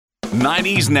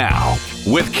90s Now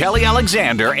with Kelly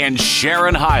Alexander and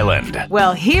Sharon Hyland.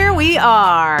 Well, here we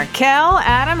are. Kel,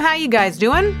 Adam, how you guys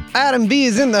doing? Adam B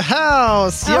is in the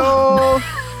house, yo.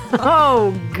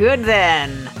 Oh, good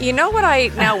then. You know what I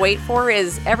now wait for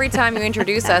is every time you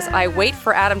introduce us, I wait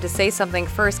for Adam to say something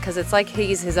first because it's like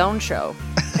he's his own show.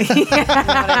 You know what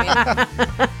I mean?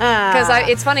 Because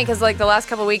it's funny because like the last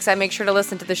couple of weeks I make sure to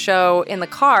listen to the show in the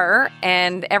car,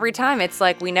 and every time it's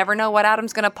like we never know what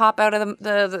Adam's going to pop out of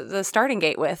the starting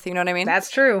gate with. You know what I mean? That's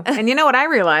true. And you know what I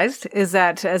realized is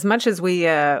that as much as we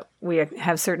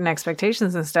have certain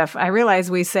expectations and stuff, I realize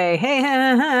we say,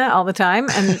 hey, all the time.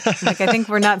 And like, I think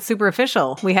we're not super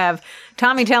official. We have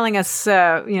Tommy telling us,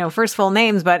 first full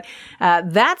names, but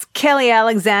that's Kelly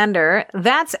Alexander.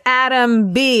 That's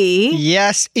Adam B.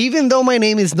 Yes, even though my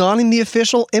name is not in the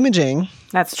official imaging.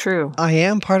 That's true. I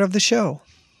am part of the show.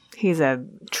 He's a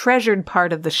treasured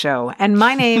part of the show. And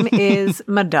my name is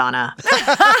Madonna.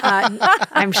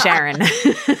 I'm Sharon.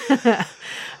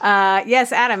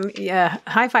 Yes, Adam,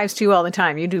 high fives to you all the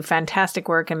time. You do fantastic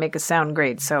work and make us sound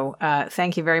great. So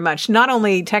thank you very much. Not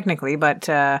only technically, but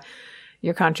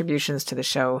your contributions to the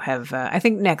show have, I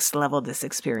think, next leveled this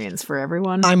experience for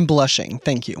everyone. I'm blushing.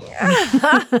 Thank you.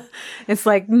 It's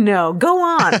like, no, go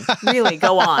on. Really,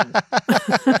 go on.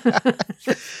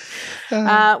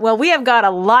 Well, we have got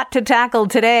a lot to tackle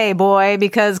today, boy,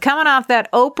 because coming off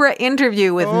that Oprah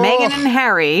interview with Meghan and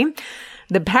Harry,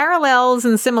 the parallels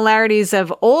and similarities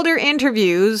of older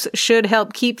interviews should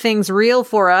help keep things real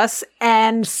for us,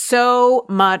 and so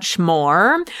much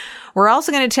more. We're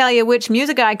also going to tell you which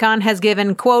music icon has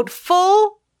given, quote,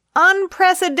 full,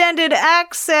 unprecedented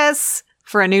access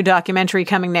for a new documentary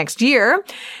coming next year.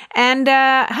 And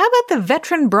how about the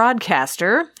veteran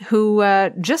broadcaster who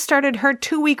just started her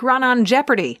 2-week run on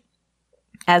Jeopardy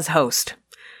as host?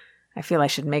 I feel I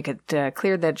should make it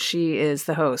clear that she is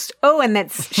the host. Oh, and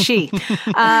that's she.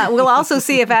 We'll also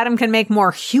see if Adam can make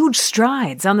more huge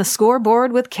strides on the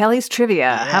scoreboard with Kelly's trivia.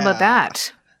 Yeah. How about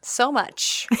that? So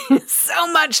much.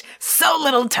 So much, so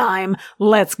little time.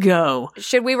 Let's go.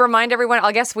 Should we remind everyone?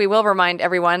 I guess we will remind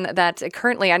everyone that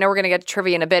currently, I know we're going to get to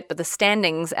trivia in a bit, but the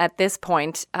standings at this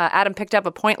point, Adam picked up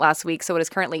a point last week, so it is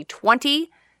currently 20-8.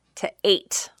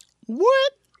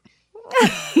 What?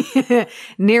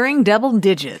 Nearing double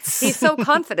digits. He's so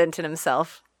confident in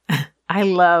himself. I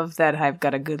love that I've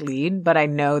got a good lead, but I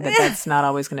know that that's not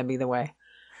always going to be the way.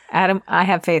 Adam, I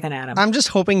have faith in Adam. I'm just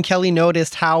hoping Kelly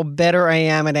noticed how better I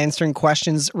am at answering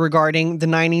questions regarding the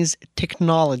 90s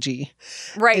technology.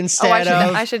 Right.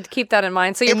 I should keep that in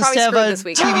mind. So you're probably screwed this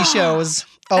week. TV shows.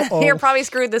 You're probably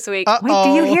screwed this week. Wait, do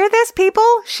you hear this,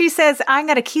 people? She says, I'm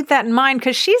going to keep that in mind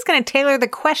because she's going to tailor the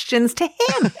questions to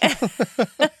him.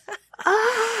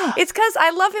 It's because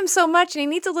I love him so much and he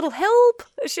needs a little help.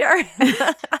 Sure.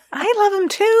 I love him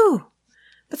too.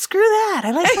 But screw that.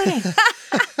 I like winning.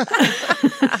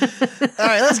 All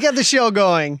right, let's get the show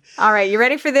going. All right, you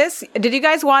ready for this? Did you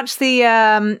guys watch the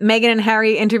Meghan and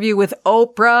Harry interview with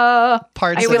Oprah?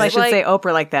 I feel I should say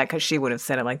Oprah like that because she would have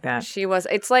said it like that. She was.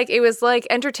 It was like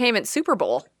entertainment Super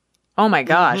Bowl. Oh my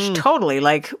gosh, totally.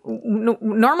 Like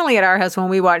normally at our house when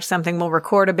we watch something, we'll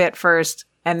record a bit first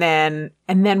and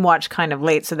then watch kind of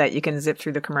late so that you can zip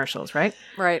through the commercials, right?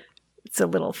 Right. It's a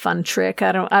little fun trick.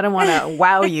 I don't want to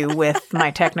wow you with my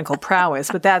technical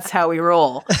prowess, but that's how we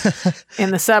roll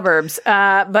in the suburbs.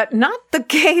 But not the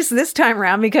case this time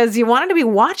around because you wanted to be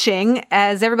watching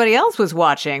as everybody else was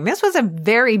watching. This was a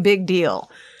very big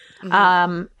deal.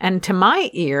 Mm-hmm. And to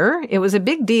my ear, it was a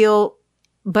big deal,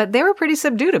 but they were pretty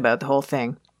subdued about the whole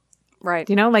thing. Right.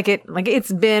 You know,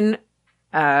 it's been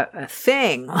a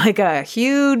thing, like a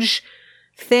huge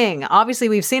thing. Obviously,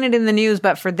 we've seen it in the news,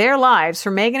 but for their lives,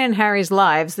 for Meghan and Harry's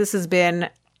lives, this has been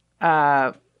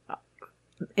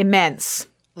immense,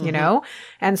 you know?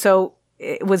 And so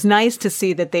it was nice to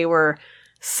see that they were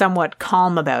somewhat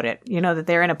calm about it. You know, that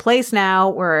they're in a place now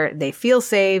where they feel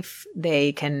safe,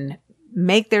 they can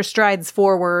make their strides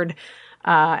forward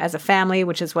as a family,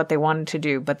 which is what they wanted to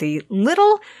do. But the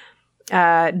little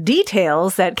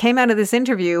details that came out of this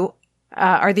interview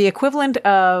are the equivalent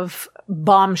of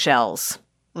bombshells.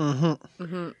 Mm-hmm.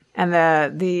 Mm-hmm. And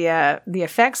the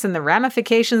effects and the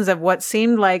ramifications of what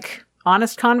seemed like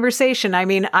honest conversation. I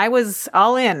mean, I was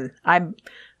all in.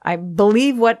 I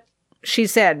believe what she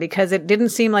said because it didn't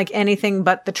seem like anything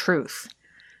but the truth.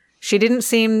 She didn't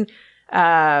seem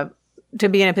to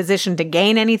be in a position to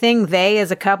gain anything. They,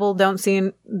 as a couple,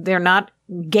 they're not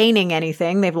gaining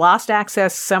anything. They've lost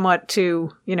access somewhat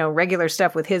to, regular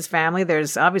stuff with his family.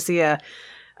 There's obviously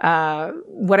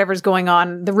whatever's going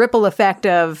on, the ripple effect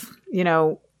of,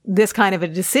 this kind of a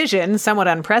decision, somewhat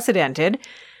unprecedented.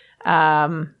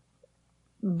 But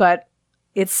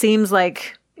it seems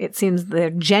they're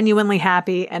genuinely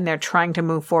happy and they're trying to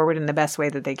move forward in the best way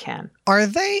that they can. Are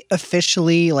they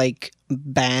officially like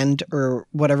banned or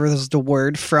whatever is the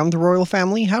word from the royal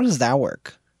family? How does that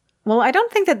work? Well, I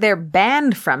don't think that they're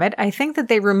banned from it. I think that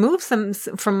they remove them,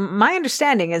 from my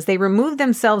understanding, is they removed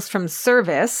themselves from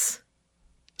service.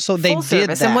 So they full did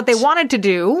service. that. And what they wanted to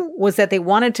do was that they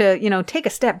wanted to, take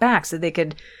a step back so they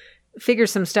could figure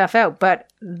some stuff out.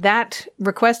 But that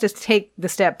request to take the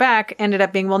step back ended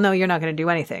up being, well, no, you're not going to do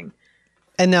anything.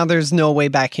 And now there's no way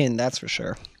back in, that's for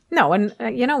sure. No, and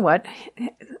you know what?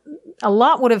 A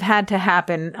lot would have had to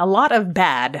happen. A lot of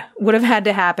bad would have had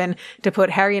to happen to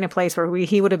put Harry in a place where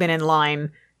he would have been in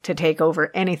line to take over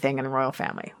anything in the royal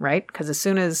family, right? Because as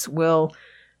soon as Will,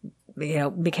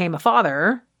 became a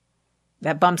father,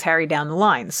 that bumps Harry down the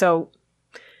line. So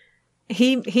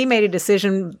he made a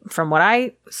decision from what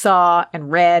I saw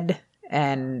and read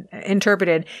and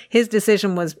interpreted. His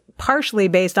decision was partially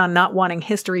based on not wanting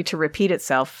history to repeat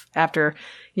itself after,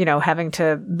 having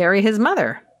to bury his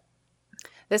mother.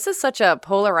 This is such a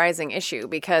polarizing issue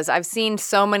because I've seen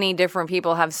so many different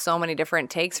people have so many different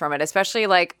takes from it, especially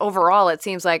like overall, it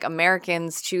seems like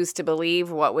Americans choose to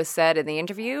believe what was said in the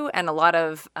interview, and a lot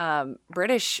of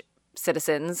British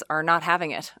citizens are not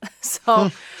having it.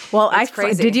 So, well, it's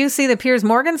crazy. Did you see the Piers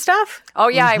Morgan stuff? Oh,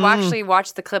 yeah. I actually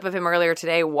watched the clip of him earlier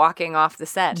today walking off the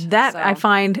set. I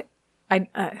find...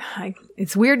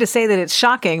 it's weird to say that it's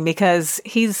shocking because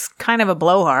he's kind of a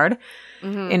blowhard.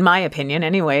 In my opinion,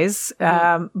 anyways.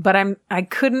 But I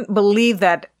couldn't believe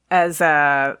that as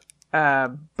a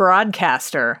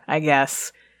broadcaster, I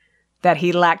guess, that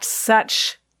he lacked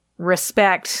such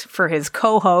respect for his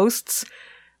co-hosts,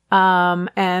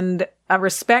 and a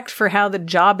respect for how the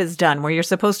job is done, where you're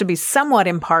supposed to be somewhat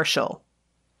impartial.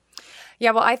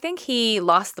 Yeah, well, I think he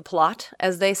lost the plot,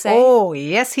 as they say. Oh,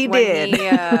 yes, he did.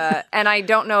 And I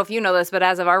don't know if you know this, but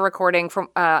as of our recording,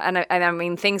 and I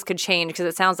mean, things could change because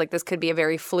it sounds like this could be a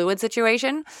very fluid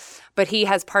situation, but he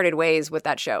has parted ways with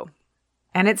that show.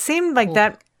 And it seemed like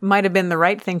that might have been the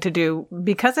right thing to do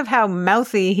because of how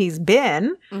mouthy he's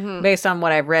been, based on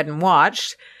what I've read and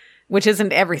watched, which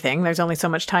isn't everything. There's only so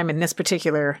much time in this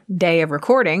particular day of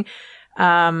recording.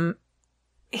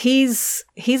 He's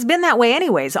been that way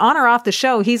anyways. On or off the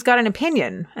show, he's got an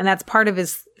opinion, and that's part of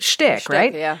his shtick,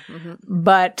 right? Yeah.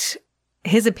 But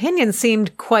his opinion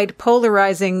seemed quite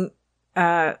polarizing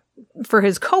for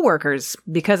his coworkers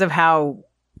because of how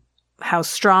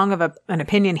strong of an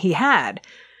opinion he had.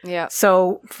 Yeah.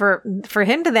 So for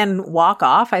him to then walk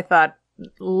off, I thought,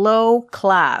 low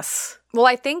class. Well,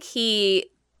 I think he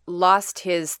lost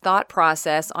his thought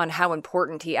process on how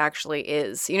important he actually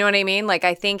is. You know what I mean? Like,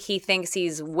 I think he thinks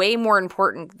he's way more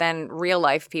important than real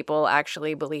life people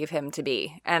actually believe him to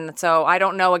be. And so I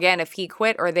don't know, again, if he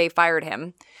quit or they fired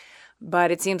him,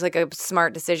 but it seems like a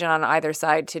smart decision on either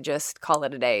side to just call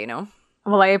it a day,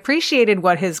 Well, I appreciated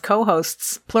what his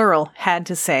co-hosts, plural, had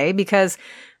to say because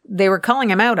they were calling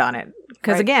him out on it.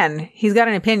 Because again, he's got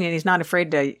an opinion. He's not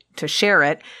afraid to share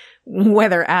it,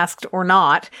 whether asked or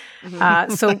not.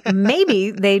 So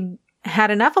maybe they had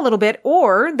enough a little bit,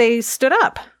 or they stood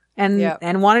up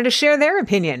and wanted to share their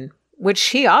opinion, which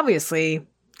he obviously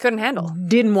couldn't handle,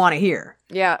 didn't want to hear.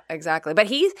 Yeah, exactly. But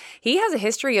he has a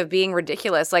history of being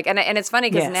ridiculous. Like, and it's funny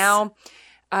because now,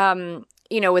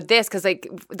 with this, because like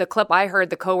the clip I heard,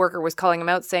 the coworker was calling him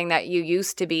out, saying that you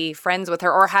used to be friends with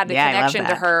her or had a connection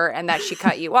to her, and that she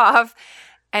cut you off.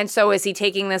 And so is he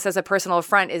taking this as a personal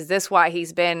affront? Is this why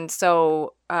he's been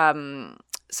so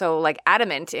like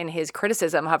adamant in his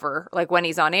criticism of her, like when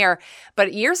he's on air?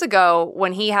 But years ago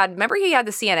when he had the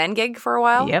CNN gig for a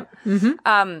while?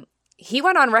 Yep. He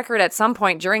went on record at some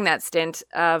point during that stint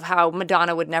of how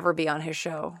Madonna would never be on his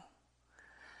show.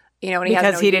 And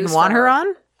because he didn't want her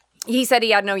on? He said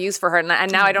he had no use for her.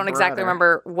 And now I don't exactly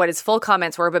remember what his full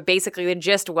comments were, but basically the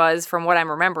gist was, from what I'm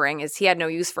remembering, is he had no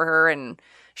use for her and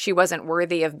she wasn't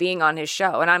worthy of being on his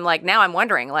show. And I'm like, now I'm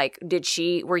wondering, like,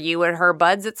 were you and her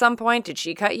buds at some point? Did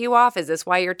she cut you off? Is this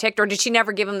why you're ticked? Or did she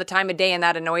never give him the time of day and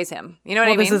that annoys him? You know what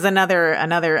I mean? This is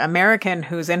another American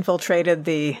who's infiltrated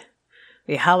the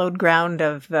hallowed ground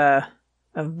of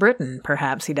Britain,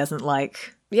 perhaps he doesn't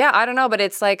like. Yeah, I don't know, but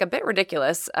it's like a bit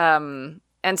ridiculous.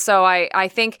 And so I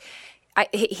think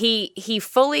he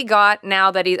fully got,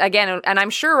 now that he's, again, and I'm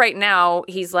sure right now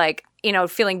he's like,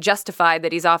 feeling justified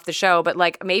that he's off the show, but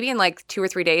like maybe in like 2 or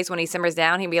 3 days when he simmers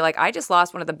down, he'd be like, I just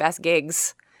lost one of the best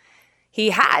gigs he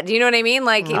had. You know what I mean?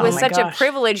 Like, it was such a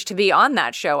privilege to be on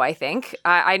that show, I think.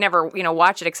 I never,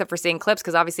 watch it except for seeing clips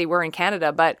because obviously we're in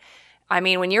Canada, but I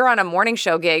mean, when you're on a morning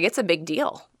show gig, it's a big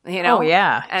deal, Oh,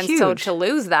 yeah. And huge. so to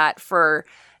lose that for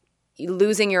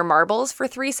losing your marbles for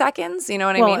 3 seconds. You know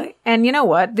what I mean? And you know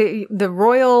what? The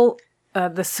royal,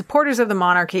 the supporters of the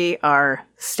monarchy are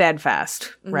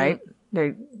steadfast, right?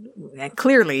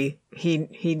 Clearly,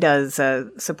 he does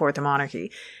support the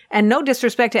monarchy, and no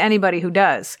disrespect to anybody who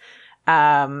does,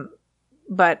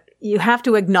 but you have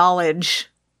to acknowledge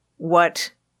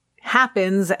what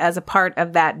happens as a part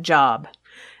of that job.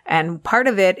 And part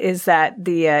of it is that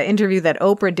the interview that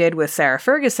Oprah did with Sarah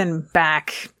Ferguson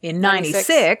back in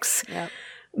 96,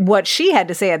 what she had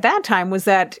to say at that time was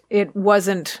that it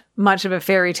wasn't much of a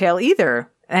fairy tale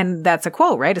either. And that's a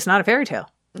quote, right? It's not a fairy tale.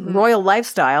 Royal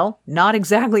lifestyle, not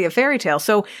exactly a fairy tale.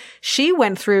 So she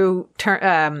went through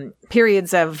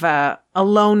periods of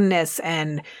aloneness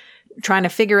and trying to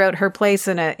figure out her place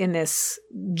in this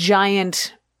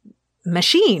giant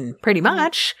machine, pretty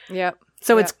much. Yep.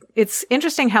 So it's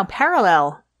interesting how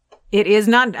parallel it is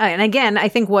not. And again, I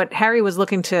think what Harry was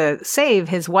looking to save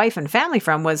his wife and family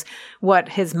from was what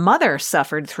his mother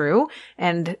suffered through.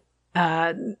 And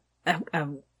Fergie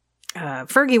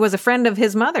was a friend of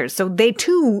his mother's. So they,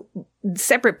 two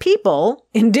separate people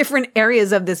in different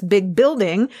areas of this big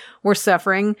building, were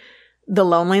suffering the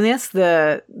loneliness,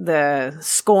 the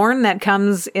scorn that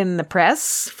comes in the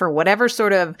press for whatever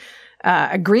sort of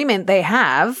agreement they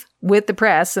have with the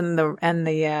press and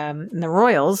the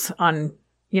royals on,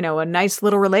 you know, a nice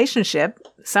little relationship.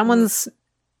 Someone's,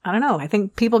 I don't know, I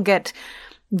think people get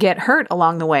hurt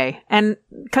along the way, and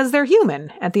because they're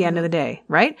human at the end of the day,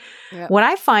 right? Yep. What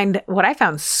I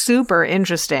found super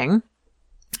interesting,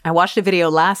 I watched a video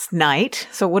last night,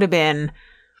 so it would have been,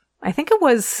 I think it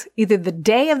was either the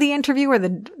day of the interview or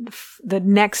the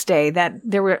next day, that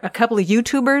there were a couple of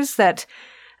YouTubers that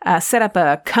set up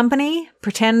a company,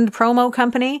 pretend promo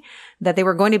company, that they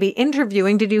were going to be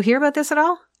interviewing. Did you hear about this at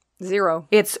all? Zero.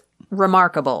 It's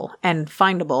remarkable and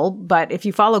findable, but if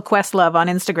you follow Questlove on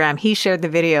Instagram, he shared the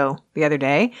video the other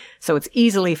day, so it's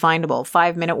easily findable.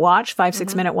 5-minute watch,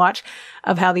 6-minute watch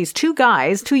of how these two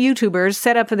YouTubers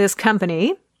set up this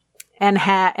company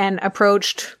and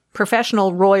approached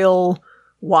professional royal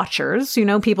watchers, you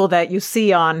know, people that you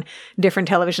see on different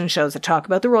television shows that talk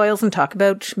about the royals and talk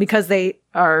about, because they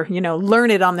are, you know,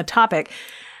 learned on the topic.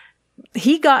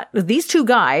 These two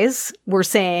guys were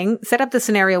saying, set up the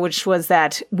scenario, which was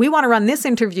that we want to run this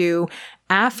interview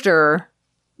after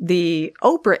the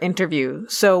Oprah interview.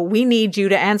 So we need you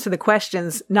to answer the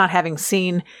questions not having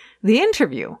seen the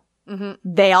interview.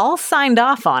 They all signed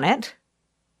off on it.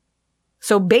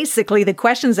 So basically the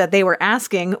questions that they were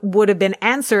asking would have been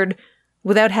answered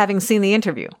without having seen the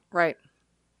interview. Right.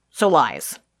 So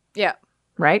lies. Yeah.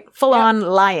 Right? Full on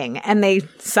lying. And they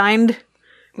signed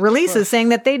releases saying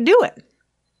that they'd do it.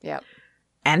 Yep.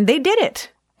 And they did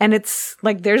it. And it's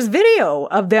like, there's video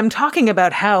of them talking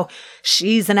about how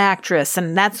she's an actress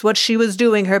and that's what she was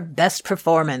doing, her best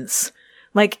performance.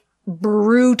 Like,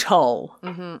 brutal.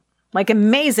 Like,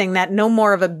 amazing that no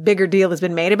more of a bigger deal has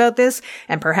been made about this.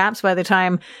 And perhaps by the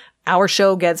time our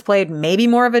show gets played, maybe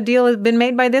more of a deal has been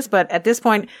made by this. But at this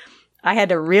point, I had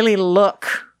to really look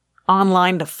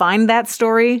online to find that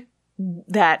story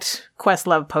that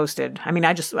Questlove posted. I mean,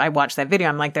 I watched that video.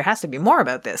 I'm like, there has to be more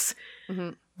about this.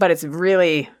 But it's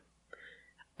really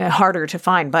harder to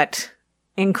find. But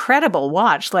incredible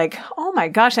watch. Like, oh my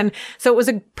gosh. And so it was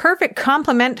a perfect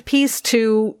complement piece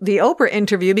to the Oprah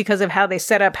interview because of how they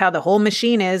set up how the whole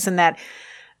machine is, and that,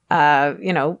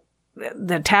 you know,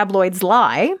 the tabloids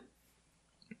lie.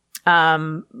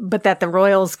 But that the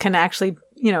royals can actually,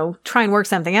 you know, try and work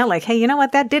something out, like, hey, you know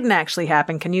what? That didn't actually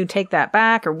happen. Can you take that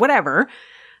back or whatever?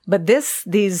 But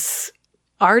these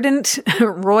ardent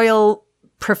royal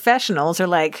professionals are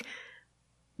like,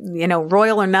 you know,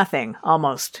 royal or nothing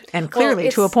almost. And clearly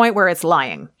to a point where it's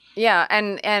lying. Yeah.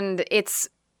 And it's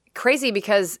crazy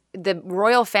because the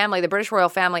royal family, the British royal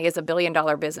family, is $1 billion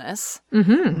business.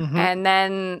 And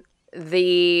then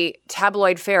the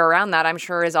tabloid fare around that, I'm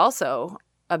sure, is also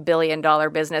 $1 billion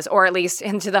business, or at least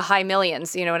into the high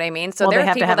millions. You know what I mean? So they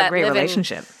have to have a great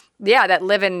relationship. That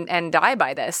live and die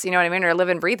by this. You know what I mean? Or live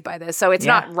and breathe by this. So it's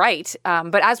not right.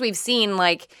 But as we've seen,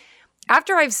 like,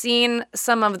 after I've seen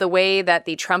some of the way that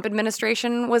the Trump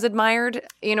administration was admired,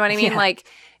 you know what I mean? Like,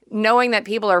 knowing that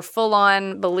people are full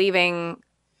on believing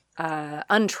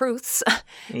untruths,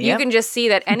 you can just see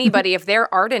that anybody, if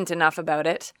they're ardent enough about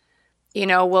it, you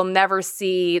know, will never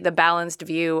see the balanced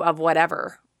view of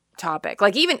whatever topic.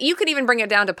 Like, even you could even bring it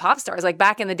down to pop stars. Like,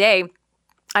 back in the day,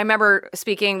 I remember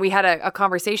speaking, we had a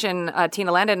conversation,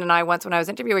 Tina Landon and I, once when I was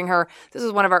interviewing her. This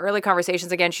was one of our early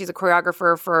conversations. Again, she's a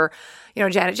choreographer for, you know,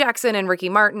 Janet Jackson and Ricky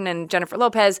Martin and Jennifer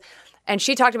Lopez. And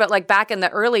she talked about like back in the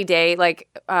early day, like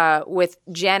with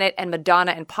Janet and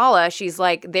Madonna and Paula, she's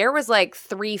like, there was like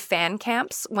 3 fan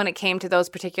camps when it came to those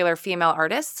particular female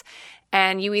artists.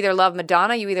 And you either love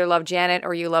Madonna, you either love Janet,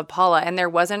 or you love Paula. And there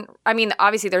wasn't, I mean,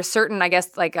 obviously there's certain, I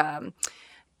guess, like, a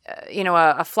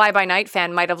fly-by-night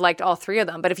fan might have liked all 3 of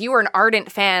them. But if you were an ardent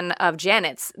fan of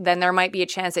Janet's, then there might be a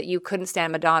chance that you couldn't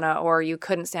stand Madonna or you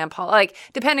couldn't stand Paula, like,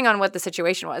 depending on what the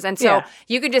situation was. And so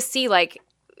you could just see, like,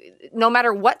 no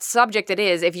matter what subject it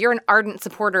is, if you're an ardent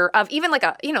supporter of even like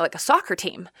a soccer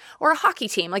team or a hockey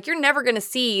team, like, you're never going to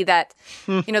see that,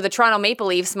 the Toronto Maple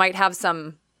Leafs might have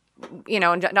some,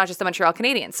 not just the Montreal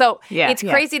Canadiens. So it's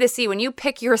crazy to see when you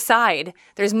pick your side,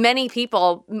 there's many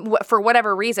people, for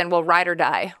whatever reason, will ride or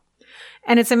die.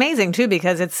 And it's amazing, too,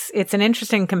 because it's an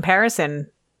interesting comparison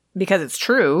because it's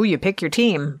true. You pick your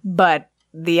team, but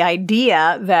the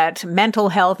idea that mental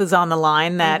health is on the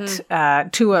line,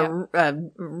 that to a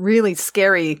really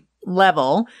scary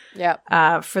level,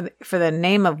 for the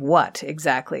name of what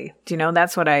exactly? Do you know?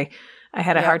 That's what I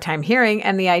had a hard time hearing.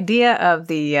 And the idea of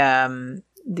the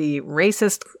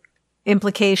racist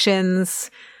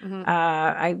implications,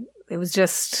 it was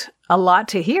just a lot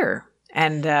to hear.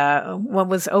 And what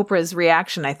was Oprah's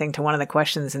reaction, I think, to one of the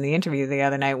questions in the interview the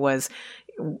other night was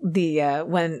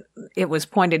when it was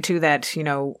pointed to that,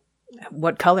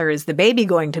 what color is the baby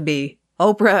going to be?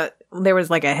 Oprah, there was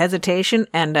like a hesitation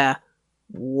and a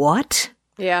what?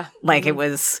 Yeah. Like it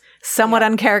was somewhat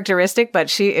uncharacteristic,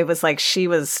 but it was like she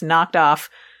was knocked off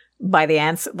by the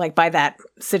answer, like by that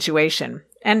situation.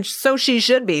 And so she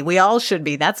should be. We all should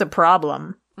be. That's a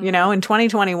problem. In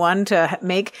 2021, to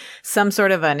make some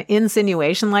sort of an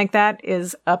insinuation like that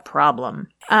is a problem.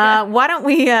 Why don't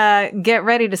we get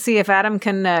ready to see if Adam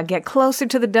can get closer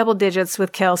to the double digits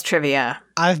with Kel's trivia?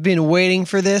 I've been waiting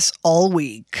for this all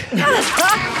week.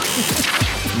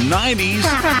 90s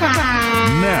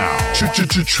now.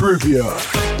 Trivia.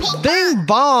 Bing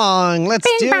bong. Let's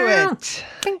do bong. it.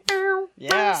 Bing, bong.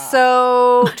 Yeah.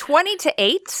 So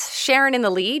 20-8, Sharon in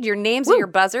the lead. Your names are your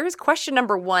buzzers. Question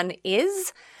number 1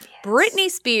 is Britney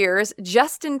Spears,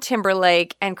 Justin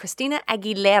Timberlake, and Christina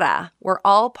Aguilera were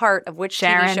all part of which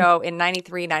TV show in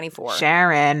 93, 94?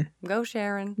 Sharon. Go,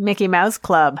 Sharon. Mickey Mouse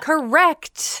Club.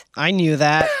 Correct. I knew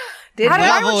that.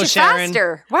 Why weren't you Sharon.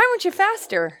 faster? Why weren't you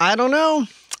faster? I don't know.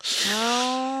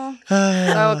 Oh.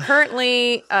 So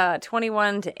currently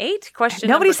 21-8. Question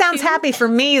Nobody number sounds 2. happy for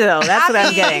me, though. That's what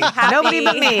I'm getting. Nobody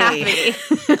but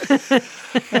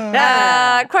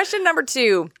me. Question number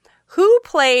 2. Who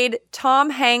played Tom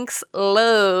Hanks'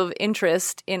 love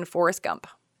interest in Forrest Gump?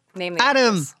 Name the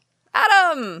Adam. actress.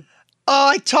 Adam. Oh,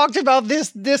 I talked about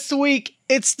this week.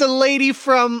 It's the lady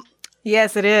from...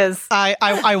 Yes, it is.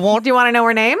 I won't... Do you want to know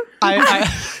her name?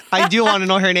 I do want to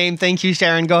know her name. Thank you,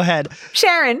 Sharon. Go ahead.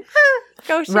 Sharon.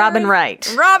 Go, Sharon. Robin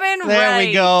Wright. Robin Wright. There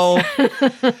we go.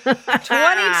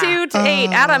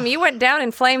 22-8. Adam, you went down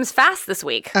in flames fast this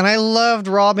week. And I loved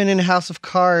Robin in House of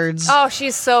Cards. Oh,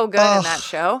 she's so good in that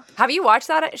show. Have you watched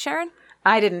that, Sharon?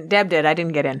 I didn't. Deb did. I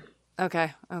didn't get in.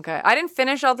 Okay. I didn't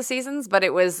finish all the seasons, but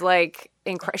it was like,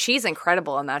 she's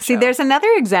incredible in that show. See, there's another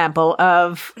example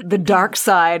of the dark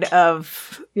side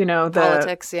of, the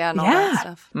politics, and all that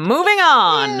stuff. Moving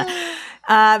on.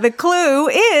 The clue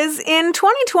is, in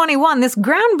 2021, this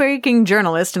groundbreaking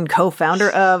journalist and co-founder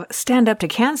of Stand Up to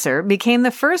Cancer became the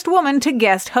first woman to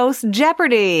guest host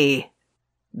Jeopardy!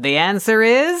 The answer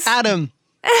is... Adam.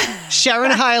 Sharon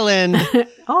Hyland.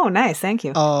 Oh, nice. Thank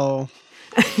you. Oh.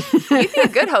 You'd be a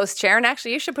good host, Sharon.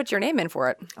 Actually, you should put your name in for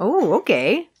it. Oh,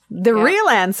 okay. The real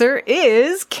answer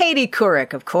is Katie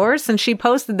Couric, of course, and she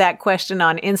posted that question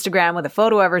on Instagram with a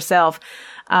photo of herself,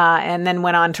 and then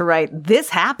went on to write, "This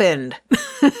happened."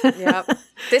 Yep.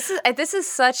 This is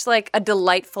such like a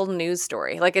delightful news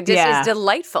story. Like it just is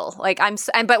delightful. Like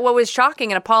but what was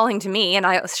shocking and appalling to me,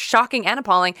 shocking and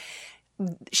appalling,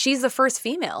 she's the first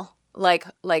female like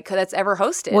that's ever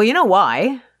hosted. Well, you know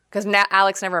why? Because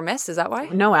Alex never missed. Is that why?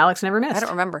 No, Alex never missed. I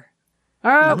don't remember.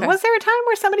 Okay. Was there a time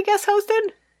where somebody guest hosted?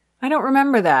 I don't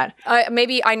remember that.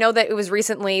 Maybe I know that it was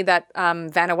recently that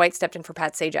Vanna White stepped in for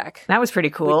Pat Sajak. That was pretty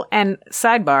cool. And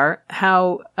sidebar,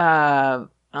 how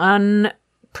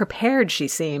unprepared she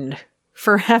seemed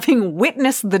for having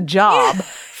witnessed the job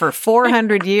for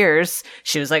 400 years.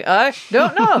 She was like, I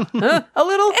don't know.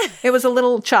 It was a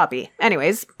little choppy.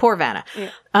 Anyways, poor Vanna. Yeah.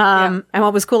 And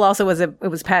what was cool also was it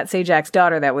was Pat Sajak's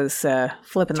daughter that was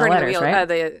flipping the letters,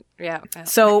 right?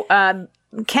 So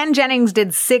Ken Jennings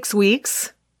did 6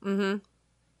 weeks. Mm-hmm.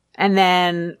 And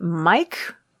then Mike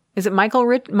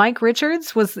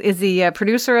Richards is the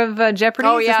producer of Jeopardy?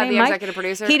 Oh, yeah, the executive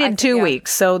producer. He did 2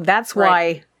 weeks. So that's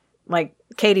why, like,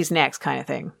 Katie's next kind of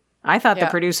thing. I thought the Yeah.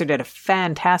 producer did a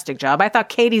fantastic job. I thought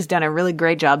Katie's done a really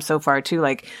great job so far too.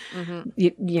 Like,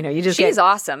 you know, you just She's get,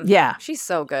 awesome. Yeah. She's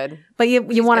so good. but you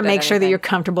want to good at make sure that anything. you're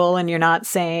comfortable and you're not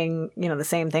saying, you know, the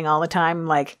same thing all the time.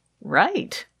 Like,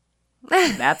 right.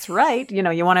 That's right. You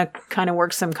know, you want to kind of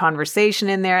work some conversation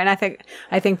in there. And I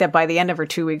think that by the end of her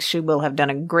 2 weeks, she will have done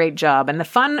a great job. And the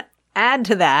fun add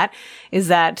to that is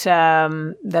that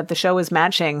that the show is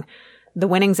matching the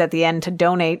winnings at the end to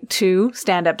donate to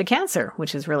Stand Up to Cancer,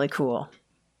 which is really cool.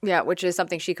 Yeah, which is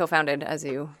something she co-founded, as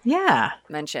you Yeah.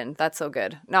 mentioned. That's so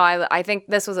good. No, I think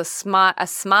this was a smart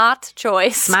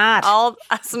choice. Smart. A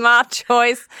smart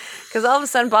choice. Because all of a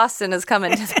sudden Boston has come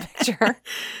into the picture.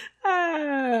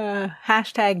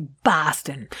 Hashtag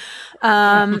Boston.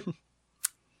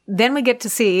 Then we get to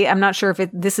see, I'm not sure if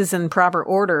this is in proper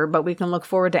order, but we can look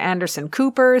forward to Anderson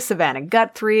Cooper, Savannah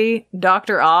Guthrie,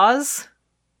 Dr. Oz,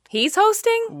 He's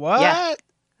hosting? What? Yeah.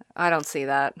 I don't see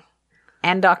that.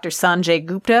 and Dr. Sanjay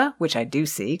Gupta, which I do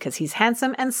see because he's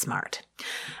handsome and smart.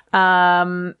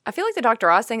 I feel like the Dr.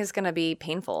 Oz thing is going to be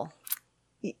painful.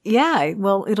 Yeah,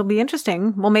 well, it'll be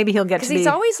interesting. Well, maybe he'll get to Because be... he's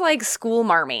always like school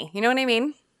marmy. You know what I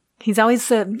mean? He's always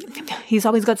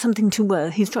got something to...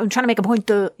 he's trying to make a point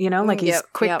to, you know, like he's Yep,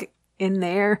 quick yep. in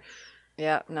there.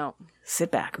 Yeah, no.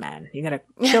 Sit back, man. You got to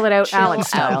chill it out Alex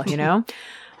style, you know?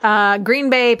 Green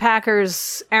Bay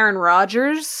Packers' Aaron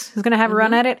Rodgers is going to have a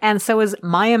run at it, and so is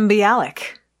Mayim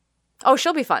Bialik. Oh,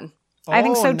 she'll be fun. I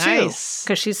think so, nice. too,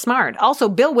 because she's smart. Also,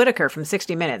 Bill Whitaker from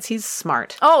 60 Minutes. He's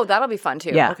smart. Oh, that'll be fun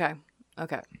too. Yeah.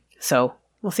 Okay. So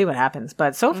we'll see what happens.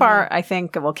 But so far, I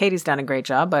think, well, Katie's done a great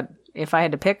job, but if I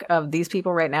had to pick of these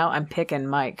people right now, I'm picking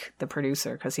Mike, the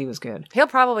producer, because he was good. He'll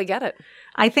probably get it.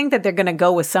 I think that they're going to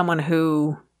go with someone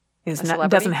who is not, celebrity?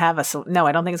 doesn't have a... No,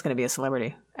 I don't think it's going to be a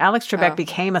celebrity. Alex Trebek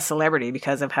became a celebrity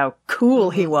because of how cool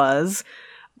he was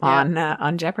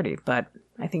on Jeopardy. But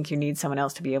I think you need someone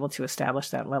else to be able to establish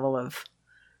that level of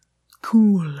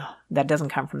cool that doesn't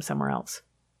come from somewhere else.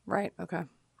 Right. Okay.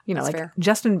 You know, That's like fair.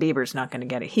 Justin Bieber's not going to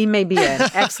get it. He may be an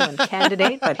excellent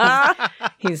candidate, but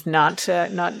he's not. I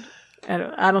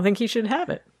don't think he should have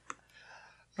it.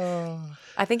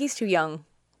 I think he's too young.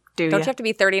 Do Don't you? you have to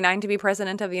be 39 to be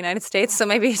president of the United States? So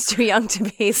maybe he's too young to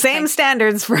be. Same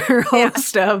standards for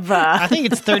host of I think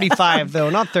it's 35, though,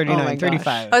 not 39, Oh my gosh.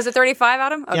 35. Oh, is it 35,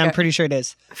 Adam? Okay. Yeah, I'm pretty sure it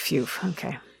is. Phew.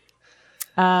 Okay.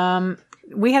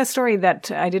 We had a story that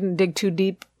I didn't dig too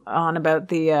deep on about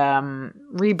the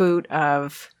reboot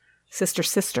of Sister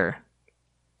Sister.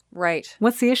 Right.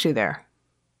 What's the issue there?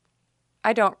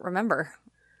 I don't remember.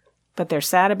 But they're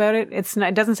sad about it. It's not,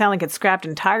 it doesn't sound like it's scrapped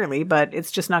entirely, but it's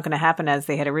just not going to happen as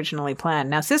they had originally planned.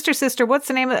 Now, Sister Sister, what's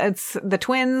the name of it? It's the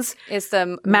twins. It's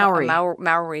the Maori.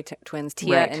 Maori twins,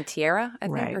 Tia Right. and Tiara, I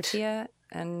think, or Right. Tia.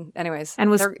 And anyways, And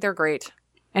was- they're great.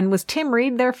 And was Tim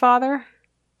Reed their father?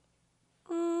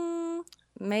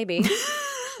 Maybe.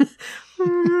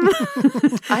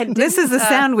 This is the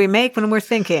sound we make when we're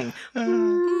thinking.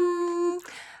 I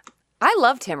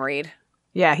love Tim Reed.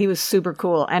 Yeah, he was super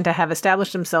cool. And to have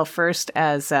established himself first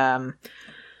as, Venus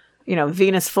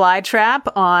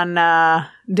Flytrap on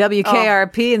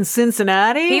WKRP in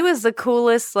Cincinnati. He was the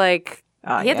coolest, like,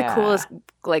 Oh, he had yeah. the coolest,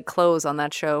 like, clothes on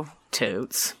that show.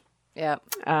 Toots. Yeah.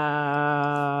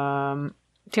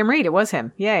 Tim Reed, it was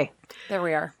him. Yay. There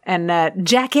we are. And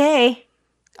Jackie,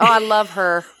 Oh, I love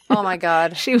her. Oh, my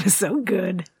God. she was so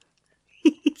good.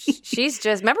 She's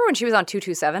just, remember when she was on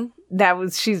 227?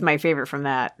 She's my favorite from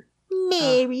that.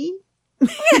 Maybe.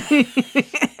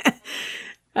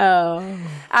 Oh.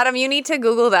 Adam, you need to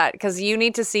Google that because you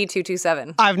need to see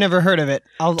 227. I've never heard of it.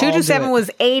 I'll do 227 it. was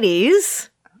 80s,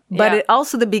 but Yeah. it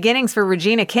also the beginnings for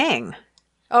Regina King.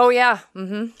 Oh, yeah.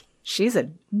 Mm-hmm. She's a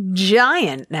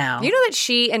giant now. You know that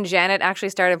she and Janet actually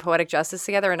started Poetic Justice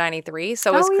together in 93?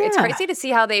 So it's, Oh, it's yeah. crazy to see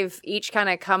how they've each kind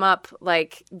of come up,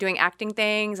 like, doing acting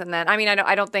things. And then,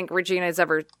 I don't think Regina has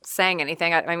ever sang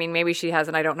anything. I mean, maybe she has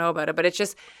and I don't know about it. But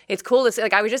it's cool to see.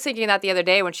 Like, I was just thinking that the other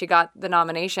day when she got the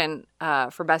nomination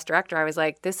for Best Director. I was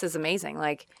like, this is amazing.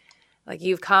 Like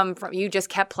you just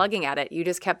kept plugging at it. You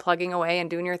just kept plugging away and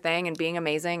doing your thing and being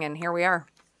amazing. And here we are.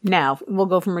 Now, we'll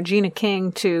go from Regina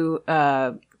King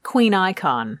to Queen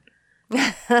Icon.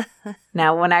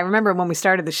 Now, when I remember when we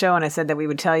started the show and I said that we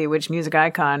would tell you which music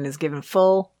icon is given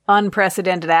full,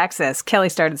 unprecedented access, Kelly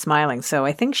started smiling. So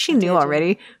I think she knew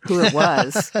already who it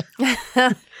was.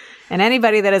 And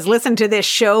anybody that has listened to this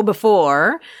show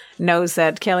before knows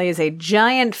that Kelly is a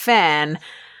giant fan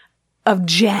of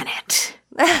Janet.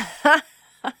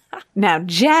 Now,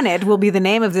 Janet will be the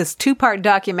name of this 2-part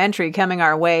documentary coming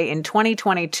our way in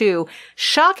 2022.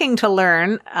 Shocking to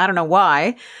learn, I don't know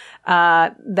why,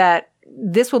 that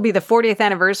this will be the 40th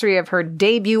anniversary of her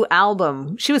debut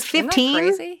album. She was 15. Isn't that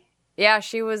crazy? Yeah,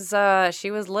 she was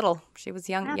little. She was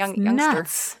youngster.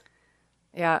 Nuts.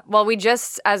 Yeah. Well, we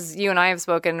just, as you and I have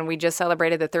spoken, we just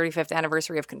celebrated the 35th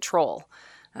anniversary of Control.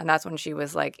 And that's when she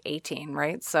was like 18,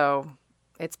 right? So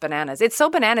it's bananas. It's so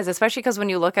bananas, especially because when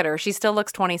you look at her, she still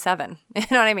looks 27. You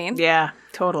know what I mean? Yeah,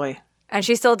 totally. And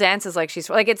she still dances like she's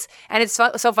like it's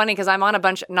so funny because I'm on a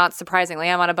bunch, not surprisingly,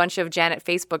 I'm on a bunch of Janet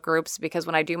Facebook groups because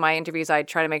when I do my interviews, I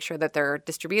try to make sure that they're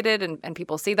distributed and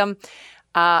people see them.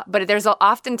 But there's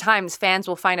oftentimes fans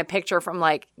will find a picture from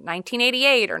like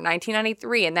 1988 or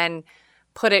 1993 and then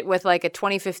put it with like a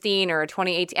 2015 or a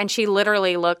 2018, and she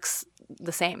literally looks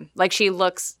the same. Like she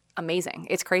looks amazing.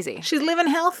 It's crazy. She's living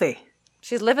healthy.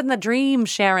 She's living the dream,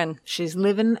 Sharon. She's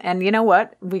living, and you know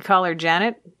what? We call her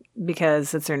Janet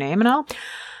because it's her name and all.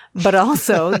 But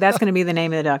also, that's going to be the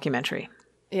name of the documentary.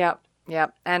 Yep.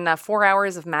 And 4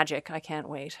 hours of magic. I can't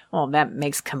wait. Well, that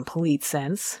makes complete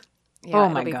sense. Yeah, oh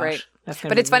it'll my be gosh. Great.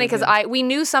 But it's funny because good. we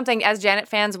knew something as Janet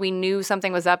fans. We knew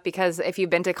something was up because if you've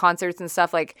been to concerts and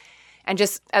stuff like, and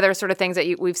just other sort of things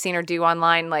that we've seen her do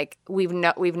online, like we've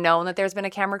known that there's been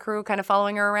a camera crew kind of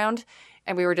following her around,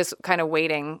 and we were just kind of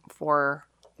waiting for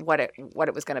what it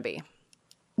was going to be.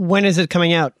 When is it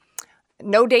coming out?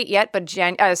 No date yet, but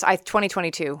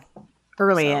 2022.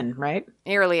 Early in, right?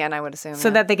 Early in, I would assume. So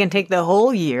that they can take the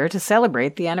whole year to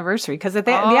celebrate the anniversary. Because the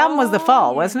album was the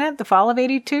fall, wasn't it? The fall of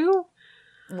 82?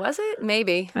 Was it?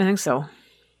 Maybe. I think so.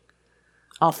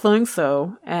 I'll think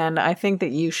so. And I think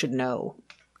that you should know.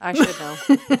 I should know.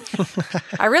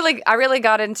 I really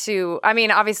got into, I mean,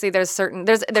 obviously there's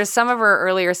some of her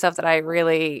earlier stuff that I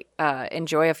really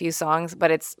enjoy a few songs, but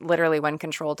it's literally when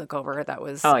Control took over. That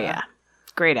was,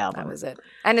 great album. That was it.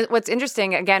 And what's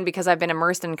interesting, again, because I've been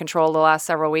immersed in Control the last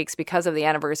several weeks because of the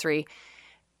anniversary,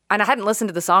 and I hadn't listened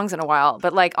to the songs in a while,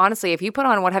 but like, honestly, if you put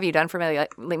on What Have You Done For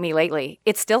Me Lately,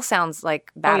 it still sounds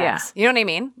like badass. Oh, yeah. You know what I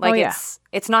mean? Like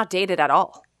it's not dated at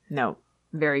all. No,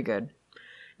 very good.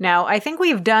 Now, I think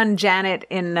we've done Janet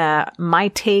in my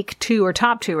take two, or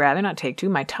top two rather, not take two,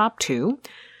 my top two.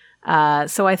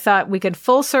 So I thought we could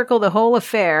full circle the whole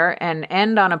affair and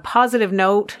end on a positive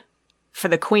note for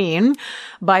the Queen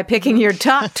by picking your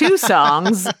top two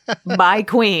songs by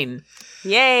Queen.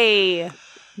 Yay!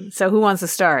 So who wants to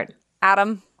start?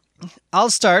 Adam? I'll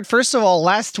start. First of all,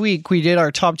 last week we did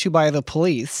our top two by The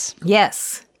Police.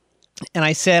 Yes. And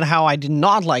I said how I did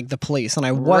not like The Police and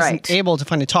I wasn't able to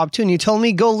find a top two. And you told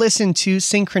me go listen to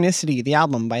Synchronicity, the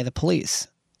album by The Police.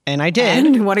 And I did.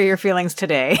 And what are your feelings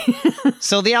today?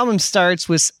 So the album starts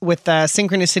with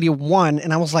Synchronicity 1.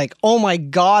 And I was like, oh my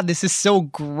God, this is so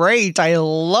great. I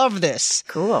love this.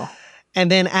 Cool.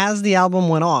 And then as the album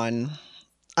went on,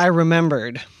 I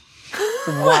remembered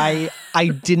why I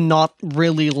did not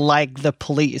really like The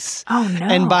Police. Oh, no.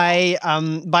 And by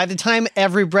the time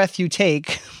Every Breath You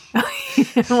Take...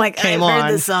 like, came I've heard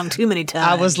on, this song too many times.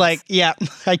 I was like, yeah,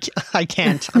 I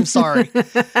can't. I'm sorry.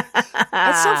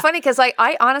 It's so funny because like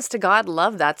I honest to God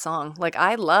love that song. Like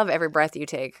I love Every Breath You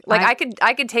Take. Like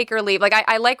I could take or leave. Like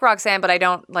I like Roxanne, but I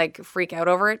don't like freak out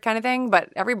over it kind of thing. But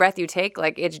Every Breath You Take,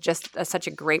 like it's just such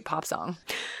a great pop song.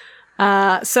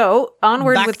 So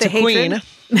onward Back with the to hatred.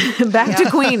 Queen. Back to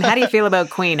Queen. How do you feel about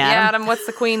Queen, Adam? Yeah, Adam, what's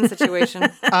the Queen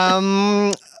situation?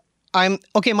 I'm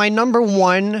okay. My number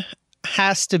one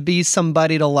has to be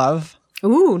Somebody to Love.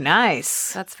 Ooh,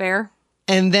 nice. That's fair.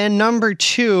 And then number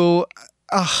two,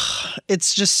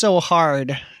 it's just so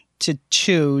hard to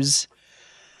choose.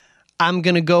 I'm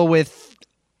going to go with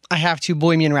I Have to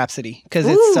Bohemian Rhapsody because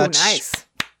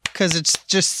it's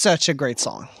just such a great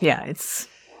song. Yeah, it's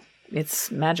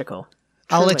magical.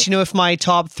 I'll let you know if my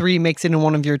top three makes it in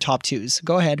one of your top twos.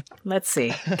 Go ahead. Let's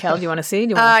see. Kel, do you want to see?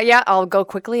 Yeah, I'll go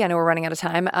quickly. I know we're running out of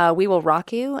time. We Will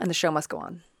Rock You and The Show Must Go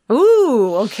On.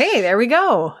 Ooh, okay, there we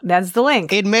go. That's the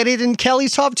link. It made it in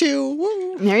Kelly's top two.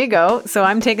 Woo. There you go. So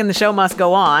I'm taking The Show Must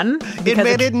Go On. It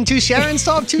made it into Sharon's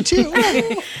top two too.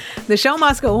 The Show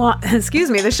Must Go On. Excuse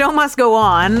me. The Show Must Go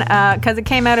On because it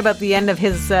came out about the end of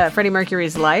his Freddie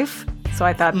Mercury's life. So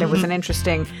I thought there was an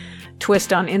interesting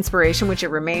twist on inspiration, which it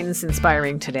remains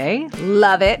inspiring today.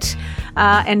 Love it.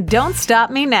 And Don't Stop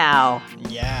Me Now.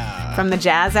 Yeah. From the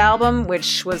Jazz album,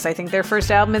 which was, I think, their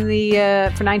first album in the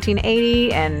for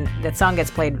 1980, and that song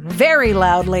gets played very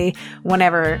loudly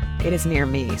whenever it is near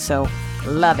me. So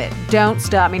love it. Don't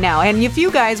Stop Me Now. And if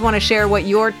you guys want to share what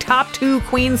your top two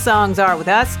Queen songs are with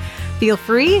us, feel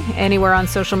free. Anywhere on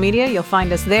social media, you'll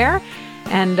find us there.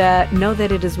 And know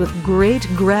that it is with great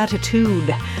gratitude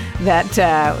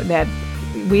that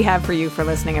we have for you for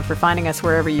listening and for finding us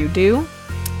wherever you do.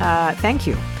 Thank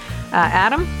you.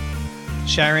 Adam?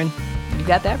 Sharon? You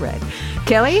got that right.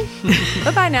 Kelly?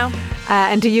 Bye-bye now.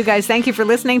 And to you guys, thank you for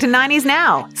listening to 90s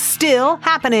Now. Still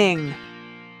happening.